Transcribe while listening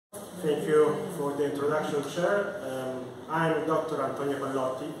Thank you for the introduction, Chair. I'm Dr. Antonio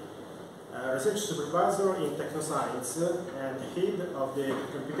Pallotti, Research Supervisor in Technoscience and Head of the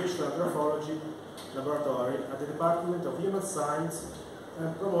Computational Graphology Laboratory at the Department of Human Science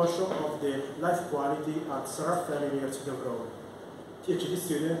and Promotion of the Life Quality at Sir Raffaele University of Rome, PhD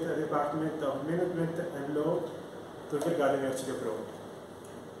student at the Department of Management and Law to Vergata University of Rome.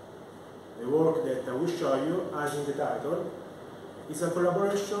 The work that I will show you, as in the title, is a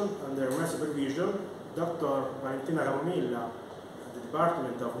collaboration under my supervision, Dr. Valentina Camomilla at the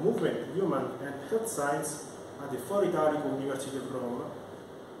Department of Movement, Human and Health Science at the For Italico University of Rome,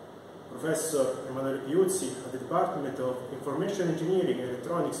 Professor Emanuele Piuzzi at the Department of Information Engineering,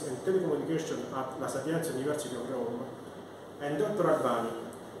 Electronics and Telecommunication at La Sapienza University of Rome, and Dr. Albani,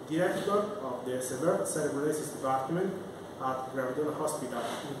 Director of the Severe Cerebrosis Department at Gravitano Hospital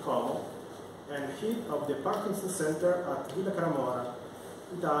in Como, and Head of the Parkinson Center at Villa Caramora,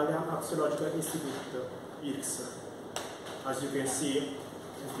 Italian Axiological Institute, IRCS. As you can see,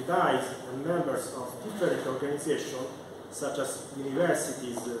 entities and members of different organizations, such as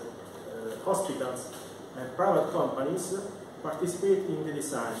universities, hospitals, and private companies, participate in the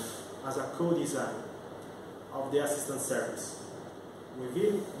design as a co-design of the assistance service.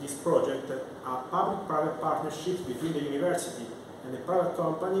 Within this project, a public-private partnership between the university and the private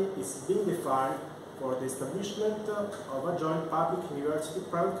company is being defined for the establishment of a joint public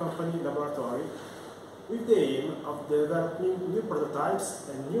university-private company laboratory with the aim of developing new prototypes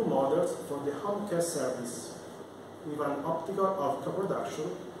and new models for the home care service, with an optical of co-production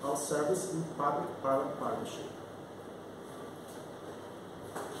of service in public-private partnership.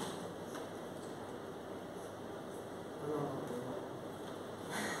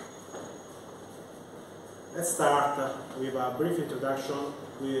 Let's start with a brief introduction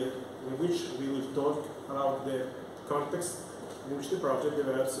in which we will talk about the context in which the project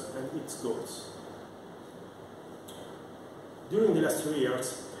develops and its goals. During the last 2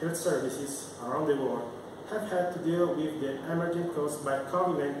 years, health services around the world have had to deal with the emergence caused by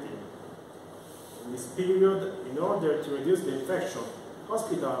COVID-19. In this period, in order to reduce the infection,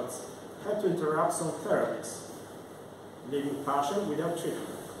 hospitals had to interrupt some therapies, leaving patients without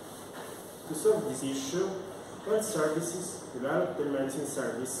treatment. To solve this issue, health services developed telemedicine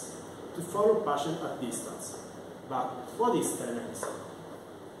service to follow patients at distance. But what is telemedicine?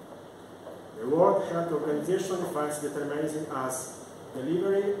 The World Health Organization defines the telemedicine as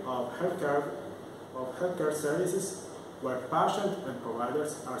delivery of healthcare services where patients and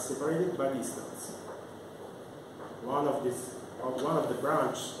providers are separated by distance. One of the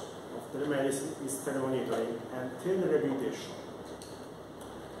branches of telemedicine is telemonitoring and telerehabilitation.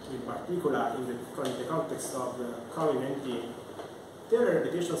 In particular, in the context of the COVID-19,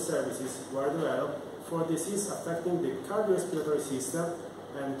 telerehabilitation services were developed for disease affecting the cardiorespiratory system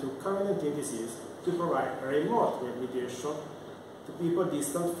and to COVID-19 disease to provide remote rehabilitation to people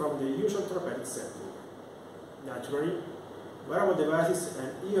distant from the usual therapeutic setting. Naturally, wearable devices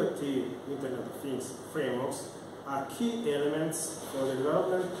and IoT, Internet of Things, frameworks are key elements for the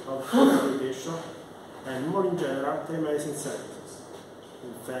development of telerehabilitation and, more in general, telemedicine services.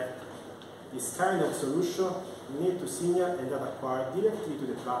 In fact, this kind of solution need to signal and data acquired directly to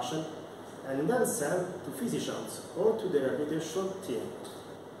the patient and then sent to physicians or to the rehabilitation team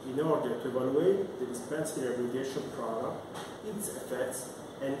in order to evaluate the dispensed rehabilitation program, its effects,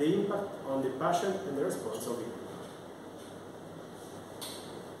 and the impact on the patient and the response of it.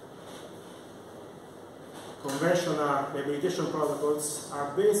 Conventional rehabilitation protocols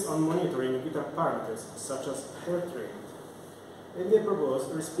are based on monitoring vital parameters such as heart rate, and they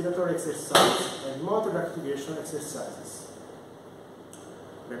propose respiratory exercise and motor activation exercises.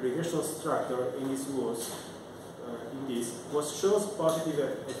 Rehabilitation structure in this shows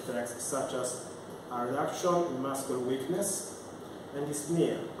positive effects such as a reduction in muscle weakness and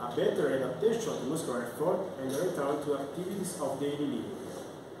dyspnea, a better adaptation to muscular effort, and a return to activities of daily living.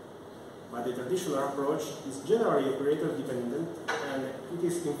 But the traditional approach is generally operator dependent, and it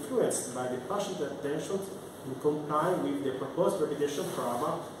is influenced by the patient attention in complying with the proposed rehabilitation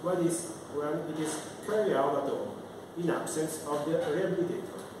program when it is carried out at home, in absence of the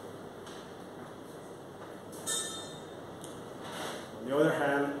rehabilitator. On the other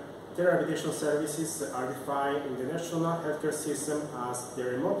hand, telerehabilitation services are defined in the national healthcare system as the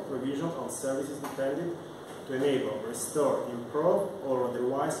remote provision of services intended to enable, restore, improve, or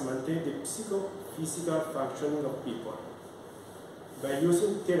otherwise maintain the psychophysical functioning of people by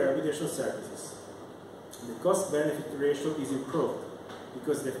using telerehabilitation services. The cost-benefit ratio is improved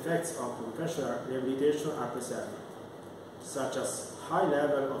because the effects of conventional rehabilitation are preserved, such as high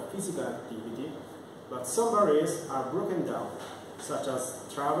level of physical activity, but some barriers are broken down, such as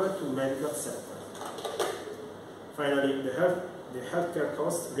travel to medical sector. Finally, the healthcare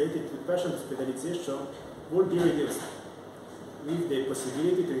costs related to patient hospitalization would be reduced, with the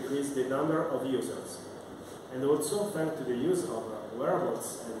possibility to increase the number of users. And also, thanks to the use of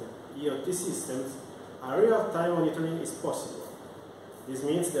wearables and IoT systems, a real-time monitoring is possible. This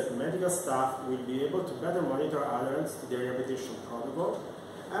means that medical staff will be able to better monitor adherence to the rehabilitation protocol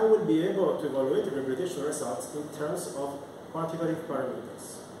and will be able to evaluate the rehabilitation results in terms of quantitative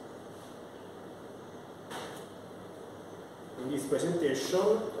parameters. In this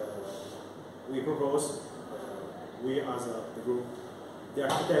presentation, we propose, we as a group, the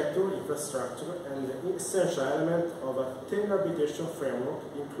architecture, infrastructure, and the essential element of a telerehabilitation framework,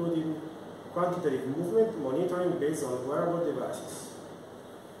 including quantitative movement monitoring based on wearable devices.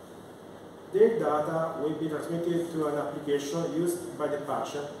 Their data will be transmitted to an application used by the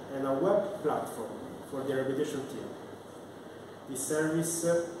patient and a web platform for the rehabilitation team. This service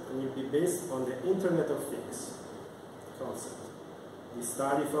will be based on the Internet of Things concept. The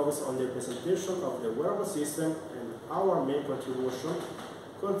study focuses on the presentation of the wearable system, and our main contribution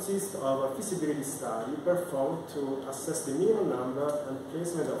consists of a feasibility study performed to assess the minimum number and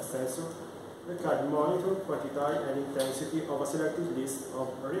placement of sensors that can monitor quantity and intensity of a selected list of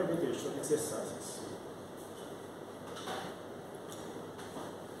rehabilitation exercises.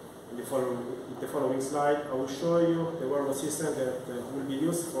 In the following slide, I will show you the wearable system that will be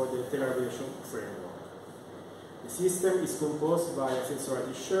used for the telerehabilitation framework. The system is composed by a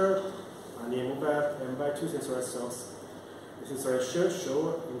sensory shirt, an EMU pad, and by two sensory socks. The sensory shirt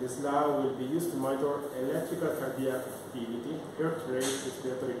shown in the slide will be used to monitor electrical cardiac activity, heart rate,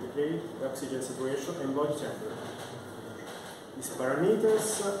 respiratory rate, oxygen saturation, and body temperature. These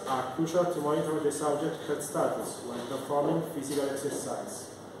parameters are crucial to monitor the subject's health status when performing physical exercise.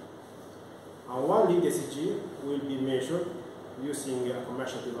 On one lead ECG will be measured using a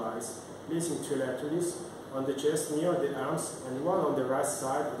commercial device, placing two electrodes on the chest near the arms and one on the right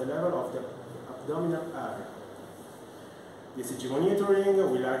side at the level of the abdominal area. The ECG monitoring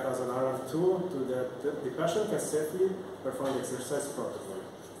will act as an alarm tool so that the patient can safely perform the exercise protocol.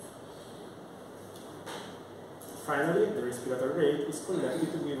 Finally, the respiratory rate is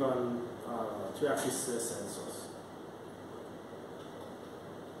connected with three-axis sensors.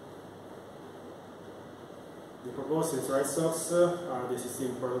 The proposed sensory socks are the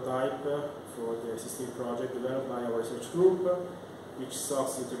system prototype for the system project developed by our research group. Each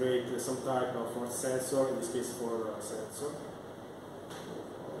socks integrate some type of force sensor, in this case for sensor.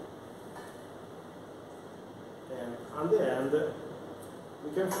 And on the end,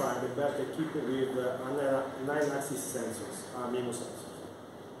 we can find the belt equipped with 9-axis sensors, MIMO sensors.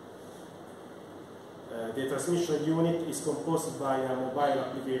 The transmission unit is composed by a mobile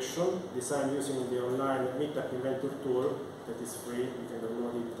application designed using the online Meetup Inventor tool that is free, you can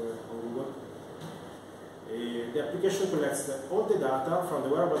download it on Google. The application collects all the data from the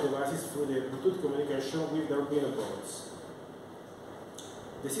wearable devices through the Bluetooth communication with the Arduino boards.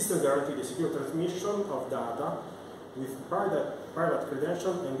 The system guarantees the secure transmission of data with private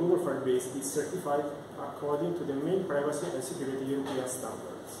credentials, and Google Firebase is certified according to the main privacy and security European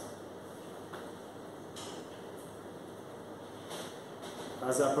standards.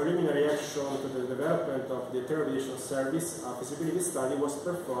 As a preliminary action to the development of the telerehabilitation service, a feasibility study was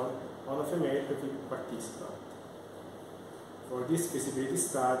performed on a female participant. For this feasibility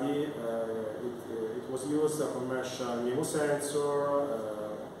study, it was used a commercial MIMO sensor.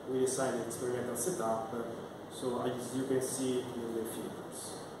 We designed an experimental setup, so as you can see in the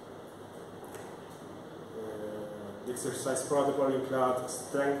figures. The exercise protocol includes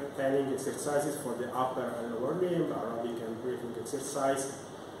strengthening exercises for the upper and lower limb, aerobic and breathing exercise,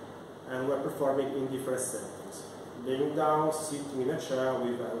 and we're performing in different settings. Laying down, sitting in a chair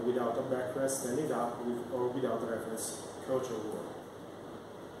without a backrest, standing up or without a reference couch or wall.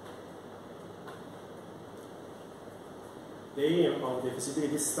 The aim of the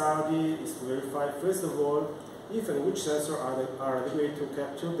feasibility study is to verify, first of all, if and which sensors are adequate to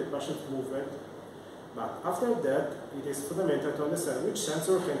capture the patient's movement, but after that, it is fundamental to understand which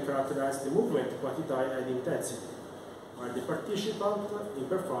sensor can characterize the movement, quantity, and intensity, while the participant in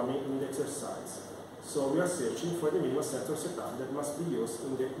performing the exercise. So we are searching for the minimum sensor setup that must be used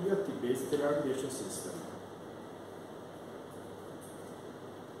in the IoT-based telerehabilitation system.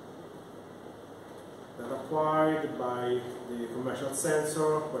 That acquired by the commercial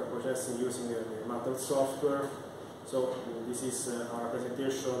sensor, we're processing using the Matter software. So this is our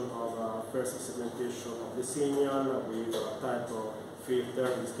presentation of first segmentation of the signal with a type of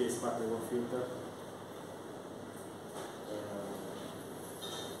filter, in this case pattern filter.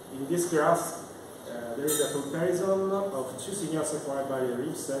 In this graph, there is a comparison of two signals acquired by the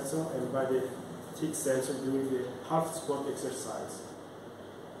rib sensor and by the tick sensor during the half squat exercise.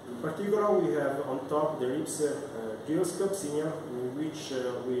 In particular, we have on top the ribs gyroscope signal, in which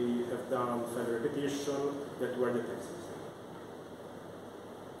we have done 5 repetitions that were detected.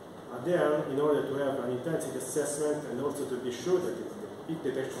 At the end, in order to have an intensity assessment and also to be sure that it's the peak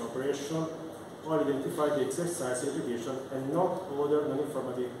detection operation, all identify the exercise repetition and not other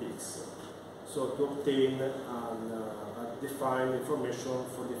non-informative peaks. So to obtain a defined information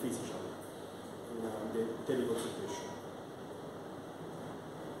for the physician in the teleconsultation.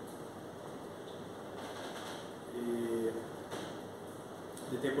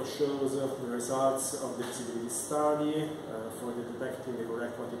 The table shows the results of the feasibility study for detecting the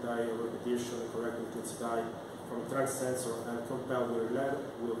correct quantity of repetition and correct intensity from trunk sensor and compared with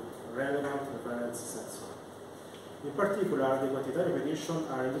relevant reference sensor. In particular, the quantity repetition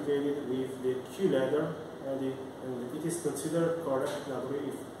are indicated with the Q letter, and it is considered correct naturally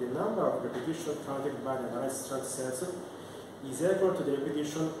if the number of repetitions counted by the analyzed trunk sensor is equal to the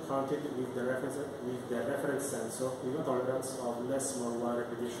repetition counted with the reference sensor with a tolerance of less than 1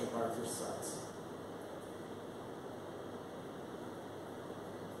 repetition per exercise.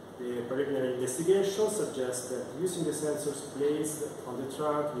 The preliminary investigation suggests that using the sensors placed on the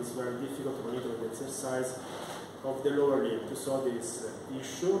trunk is very difficult to monitor the exercise of the lower limb. To solve this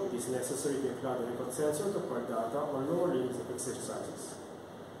issue, it is necessary to apply the record sensor to acquire data on lower limbs exercises.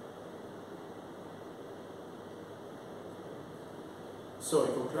 So,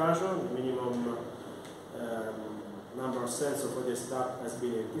 in conclusion, the minimum number of sensors for the step has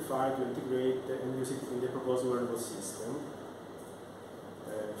been identified to integrate and use it in the proposed wearable system.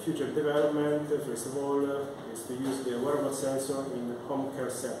 Future development, first of all, is to use the wearable sensor in home care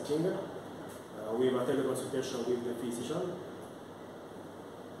setting with a teleconsultation with the physician.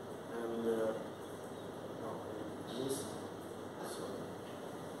 And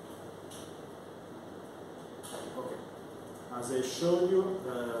as I showed you,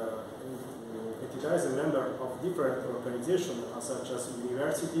 Entità is a member of different organizations, such as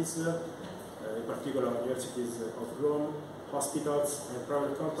universities, in particular universities of Rome, hospitals and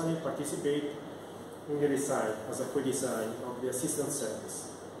private companies participate in the design, as a co-design of the assistance service.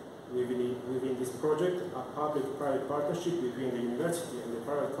 Within this project, a public-private partnership between the university and the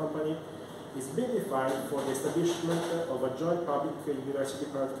private company is being defined for the establishment of a joint public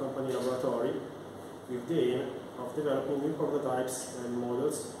university-private company laboratory with the aim of developing new prototypes and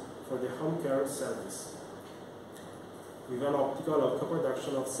models for the home care service, with an optical or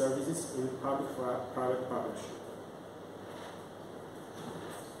co-production of services in public-private partnership.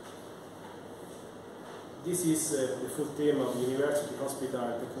 This is the full team of the University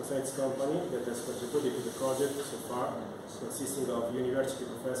Hospital Technoscience Company that has contributed to the project so far, consisting of university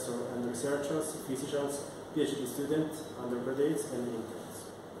professors and researchers, physicians, PhD students, undergraduates, and interns.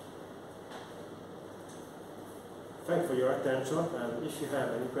 Thank you for your attention, and if you have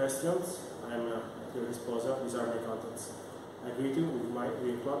any questions, I am at your disposal. These are my contacts. I greet you with my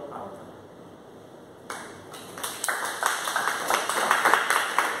virtual Aula.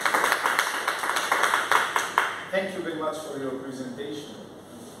 Thank you very much for your presentation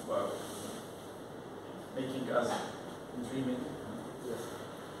about making us dreaming,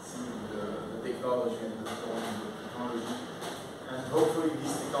 seeing the technology and the technology, and hopefully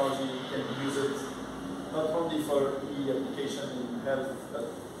this technology can be used not only for e-application in health, but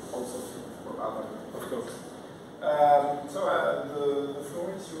also for other, of course. The floor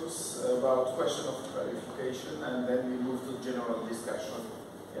is yours about question of clarification, and then we move to general discussion.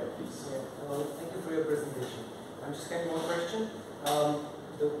 Yeah, please. Yeah, thank you for your presentation. I'm just getting one question.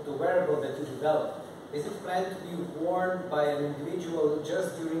 The wearable that you developed, is it planned to be worn by an individual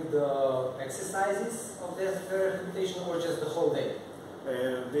just during the exercises of the rehabilitation, or just the whole day?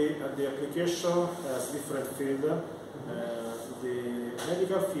 The application has different fields. The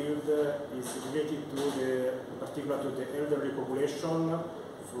medical field is related to in particular to the elderly population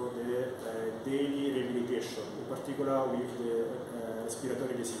for the daily rehabilitation, in particular with the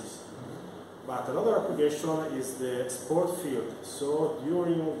respiratory disease. But another application is the sport field. So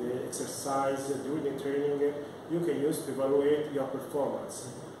during the exercise, during the training, you can use to evaluate your performance.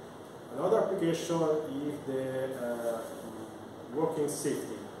 Another application is the working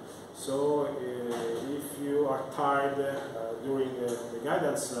safety. So if you are tired during the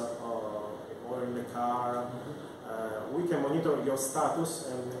guidance or in the car, we can monitor your status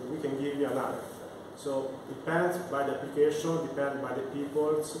and we can give you an alert. So depends by the application, depends by the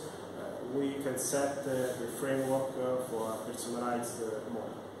people. We can set the framework for a personalized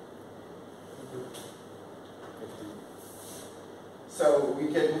model. So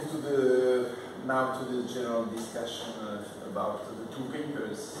we can move to now to the general discussion about the two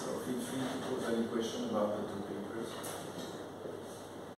papers. So feel free to pose any question about the two papers.